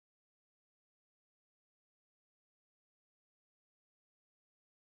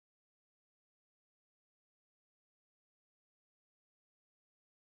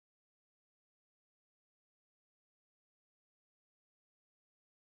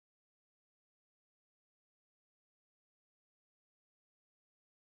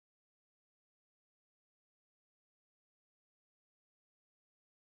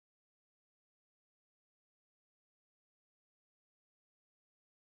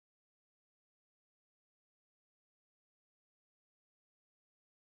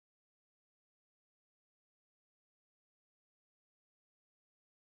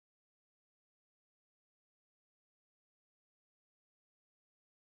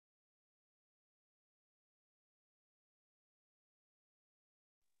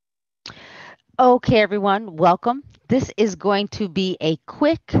Okay, everyone, welcome. This is going to be a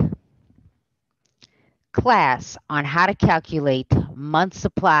quick class on how to calculate month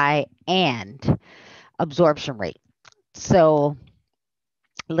supply and absorption rate. So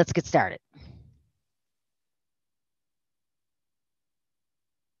let's get started.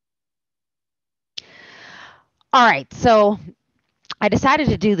 All right, so I decided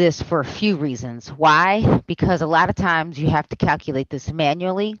to do this for a few reasons. Why? Because a lot of times you have to calculate this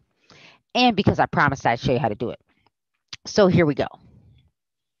manually, and because I promised I'd show you how to do it. So here we go.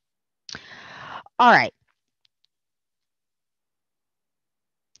 All right,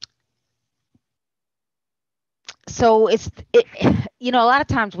 so a lot of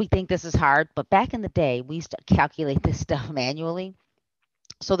times we think this is hard, but back in the day, we used to calculate this stuff manually.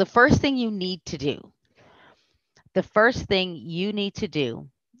 So the first thing you need to do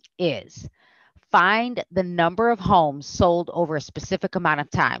is find the number of homes sold over a specific amount of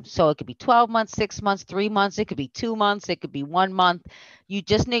time. So it could be 12 months, 6 months, 3 months, it could be 2 months, it could be 1 month. You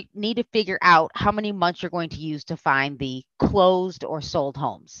just need to figure out how many months you're going to use to find the closed or sold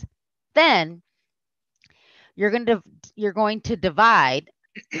homes. Then you're going to divide,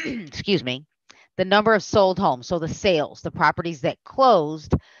 excuse me, the number of sold homes. So the sales, the properties that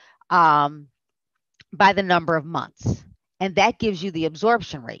closed, um, by the number of months. And that gives you the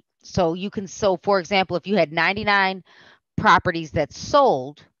absorption rate. So for example, if you had 99 properties that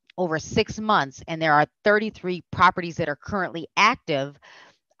sold over 6 months and there are 33 properties that are currently active,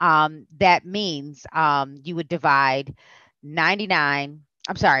 that means you would divide 99.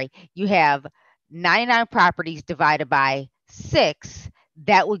 I'm sorry, you have 99 properties divided by 6.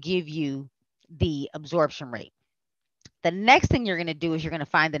 That will give you the absorption rate. The next thing you're going to do is you're going to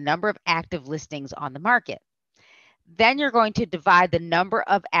find the number of active listings on the market. Then you're going to divide the number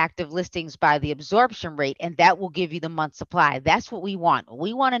of active listings by the absorption rate, and that will give you the month supply. That's what we want.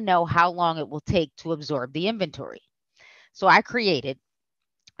 We want to know how long it will take to absorb the inventory. So I created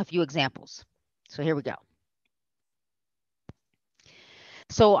a few examples. So here we go.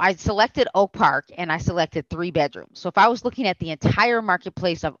 So I selected Oak Park and I selected 3 bedrooms. So if I was looking at the entire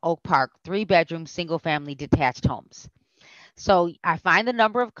marketplace of Oak Park, 3 bedroom, single family detached homes. So I find the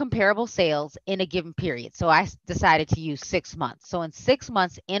number of comparable sales in a given period. So I decided to use 6 months. So in 6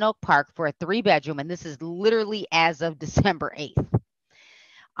 months in Oak Park for a 3 bedroom, and this is literally as of December 8th,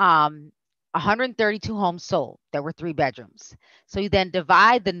 132 homes sold. There were 3 bedrooms. So you then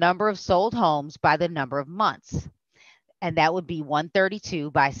divide the number of sold homes by the number of months. And that would be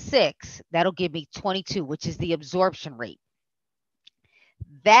 132 by 6. That'll give me 22, which is the absorption rate.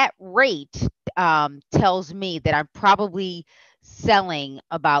 That rate tells me that I'm probably selling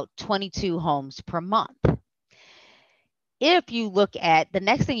about 22 homes per month. If you look at the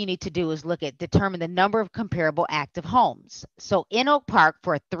next thing you need to do is determine the number of comparable active homes. So in Oak Park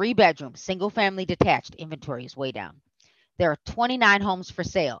for a 3 bedroom, single family detached, inventory is way down. There are 29 homes for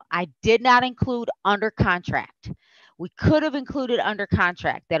sale. I did not include under contract. We could have included under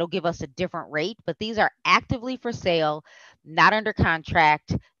contract. That'll give us a different rate, but these are actively for sale, not under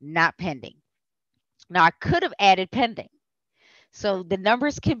contract, not pending. Now, I could have added pending. So the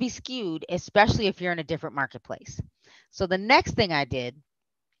numbers can be skewed, especially if you're in a different marketplace. So the next thing I did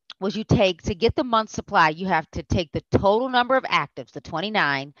was to get the month supply, you have to take the total number of actives, the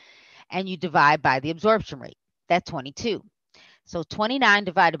 29, and you divide by the absorption rate. That's 22. So 29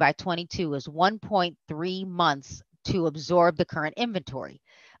 divided by 22 is 1.3 months to absorb the current inventory,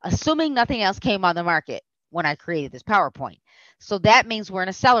 assuming nothing else came on the market when I created this PowerPoint. So that means we're in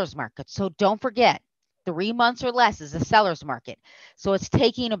a seller's market. So don't forget, 3 months or less is a seller's market. So it's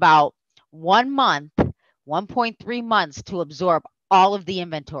taking about 1 month, 1.3 months to absorb all of the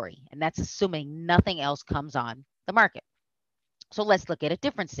inventory. And that's assuming nothing else comes on the market. So let's look at a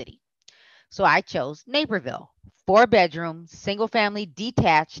different city. So I chose Naperville, 4 bedroom, single family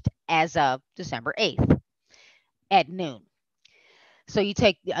detached as of December 8th at noon. So you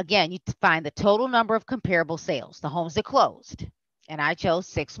find the total number of comparable sales, the homes that closed. And I chose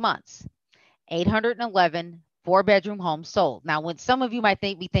 6 months, 811 4 bedroom homes sold. Now, when some of you might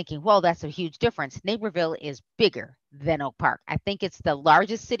be thinking, well, that's a huge difference. Naperville is bigger than Oak Park. I think it's the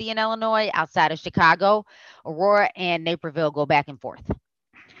largest city in Illinois outside of Chicago. Aurora and Naperville go back and forth.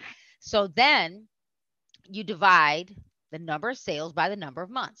 So then you divide the number of sales by the number of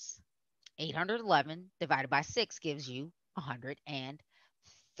months. 811 divided by 6 gives you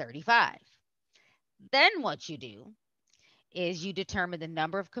 135. Then what you do is you determine the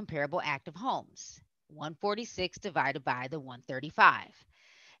number of comparable active homes. 146 divided by the 135.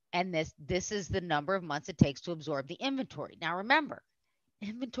 And this is the number of months it takes to absorb the inventory. Now remember,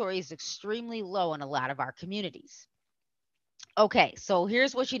 inventory is extremely low in a lot of our communities. Okay, so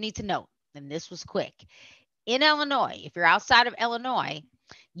here's what you need to know. and this was quick. In Illinois, if you're outside of Illinois,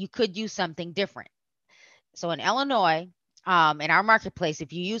 you could use something different. So in Illinois, in our marketplace,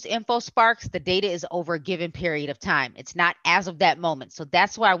 if you use InfoSparks, the data is over a given period of time. It's not as of that moment. So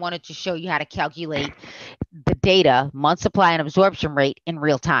that's why I wanted to show you how to calculate the data, month supply and absorption rate in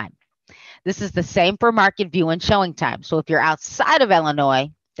real time. This is the same for market view and showing time. So if you're outside of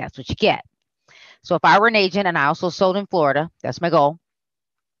Illinois, that's what you get. So if I were an agent and I also sold in Florida, that's my goal,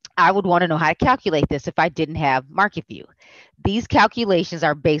 I would want to know how to calculate this if I didn't have market view. These calculations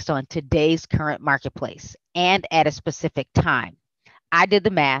are based on today's current marketplace and at a specific time. I did the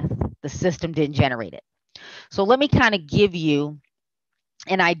math, the system didn't generate it. So let me kind of give you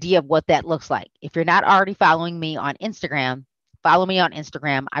an idea of what that looks like. If you're not already following me on Instagram, follow me on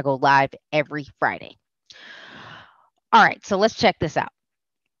Instagram. I go live every Friday. All right, so let's check this out.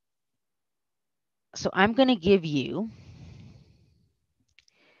 So I'm going to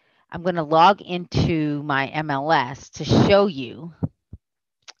log into my MLS to show you.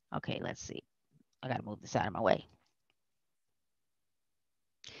 Okay, let's see. I got to move this out of my way.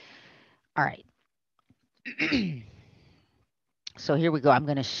 All right. So here we go. I'm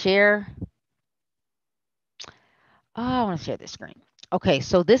going to share. Oh, I want to share this screen. Okay,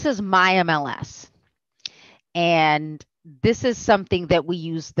 so this is my MLS. And this is something that we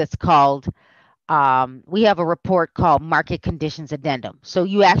use that's called, we have a report called Market Conditions Addendum. So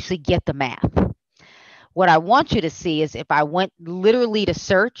you actually get the math. What I want you to see is if I went literally to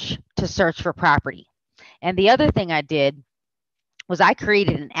search for property. And the other thing I did was I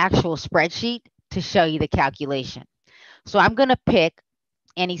created an actual spreadsheet to show you the calculation. So I'm going to pick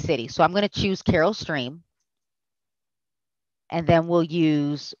any city. So I'm going to choose Carol Stream. And then we'll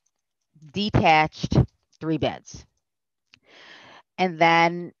use detached 3 beds. And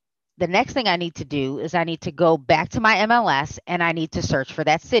then the next thing I need to do is I need to go back to my MLS and I need to search for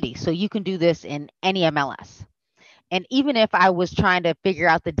that city. So you can do this in any MLS. And even if I was trying to figure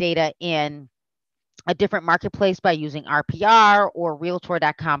out the data in a different marketplace by using RPR or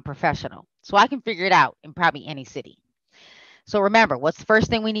Realtor.com Professional. So I can figure it out in probably any city. So remember, what's the first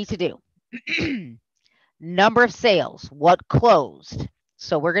thing we need to do? Number of sales, what closed.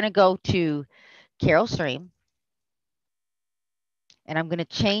 So we're going to go to Carol Stream. And I'm going to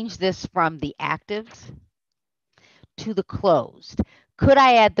change this from the actives to the closed. Could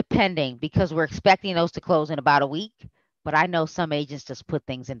I add the pending because we're expecting those to close in about a week? But I know some agents just put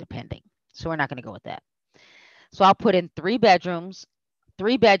things into pending. So we're not going to go with that. So I'll put in 3 bedrooms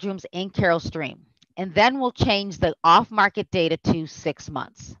in Carol Stream. And then we'll change the off-market data to 6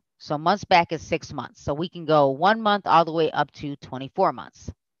 months. So months back is 6 months. So we can go 1 month all the way up to 24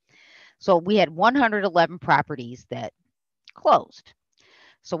 months. So we had 111 properties that closed.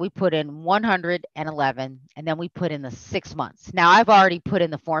 So we put in 111 and then we put in the 6 months. Now I've already put in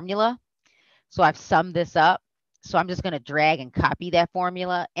the formula. So I've summed this up. So I'm just going to drag and copy that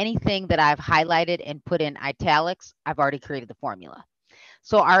formula. Anything that I've highlighted and put in italics, I've already created the formula.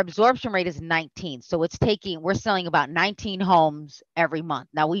 So our absorption rate is 19. So we're selling about 19 homes every month.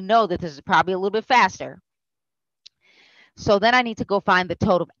 Now we know that this is probably a little bit faster. So then I need to go find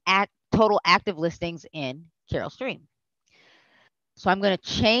the total active listings in Carol Stream. So I'm going to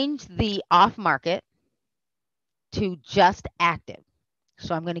change the off market to just active.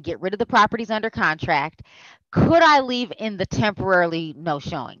 So I'm going to get rid of the properties under contract. Could I leave in the temporarily no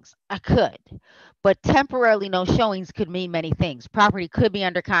showings? I could, but temporarily no showings could mean many things. Property could be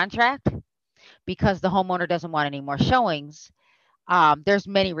under contract because the homeowner doesn't want any more showings. There's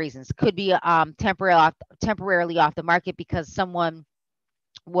many reasons. Could be temporarily off the market because someone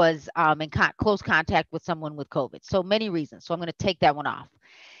was in close contact with someone with COVID. So many reasons. So I'm going to take that one off.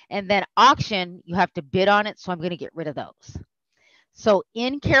 And then auction, you have to bid on it. So I'm going to get rid of those. So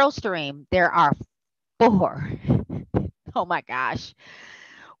in Carol Stream, there are 4. Oh my gosh.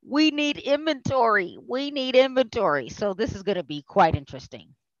 We need inventory. So this is going to be quite interesting.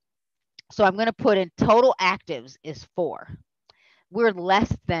 So I'm going to put in total actives is 4. We're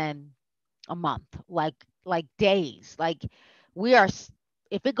less than a month, like days. Like we are,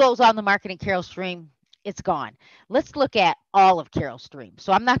 if it goes on the market in Carol Stream, it's gone. Let's look at all of Carol Stream.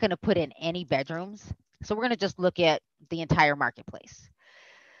 So I'm not going to put in any bedrooms. So we're going to just look at the entire marketplace.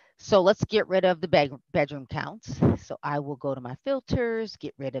 So let's get rid of the bedroom counts. So I will go to my filters,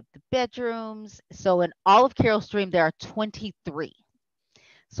 get rid of the bedrooms. So in all of Carol Stream, there are 23.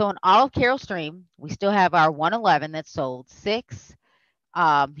 So in all of Carol Stream, we still have our 111 that sold 6.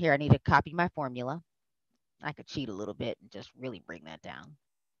 Here, I need to copy my formula. I could cheat a little bit and just really bring that down.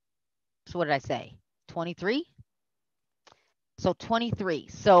 So what did I say? 23? So 23.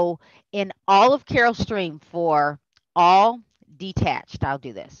 So in all of Carol Stream for all detached, I'll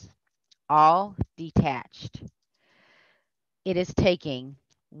do this. all detached. It is taking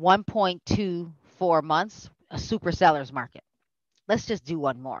 1.24 months, a super seller's market. Let's just do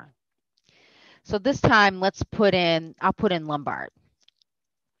one more. So this time, I'll put in Lombard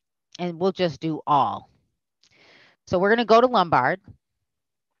and we'll just do all. So we're going to go to Lombard.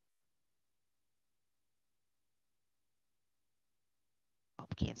 Oh,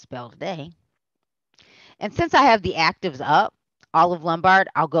 can't spell today. And since I have the actives up, all of Lombard,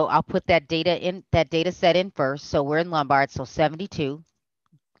 I'll put that data set in first. So we're in Lombard, so 72.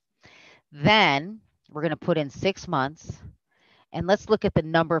 Then we're going to put in 6 months and let's look at the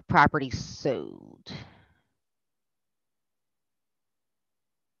number of properties sold.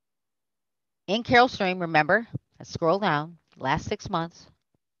 In Carol Stream, remember, let's scroll down, last 6 months,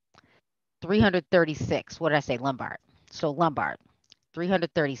 336. What did I say? Lombard. So Lombard,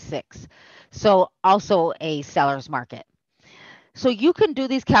 336. So also a seller's market. So you can do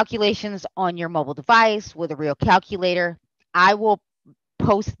these calculations on your mobile device with a real calculator. I will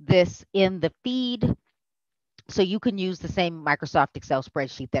post this in the feed so you can use the same Microsoft Excel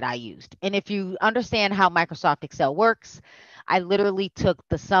spreadsheet that I used. And if you understand how Microsoft Excel works, I literally took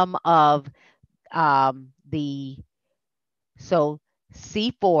the sum of the so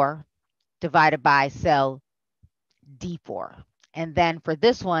C4 divided by cell D4. And then for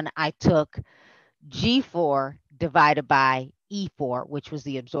this one, I took G4 divided by E4, which was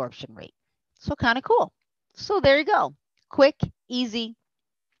the absorption rate. So kind of cool. So there you go. Quick, easy.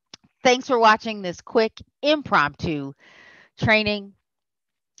 Thanks for watching this quick impromptu training.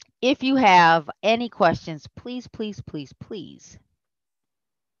 If you have any questions, please, please, please, please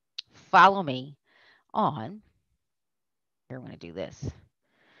follow me on, here I'm going to do this,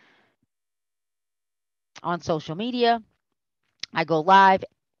 on social media. I go live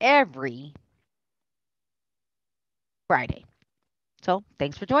every Friday. So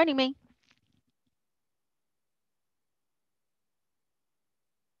thanks for joining me.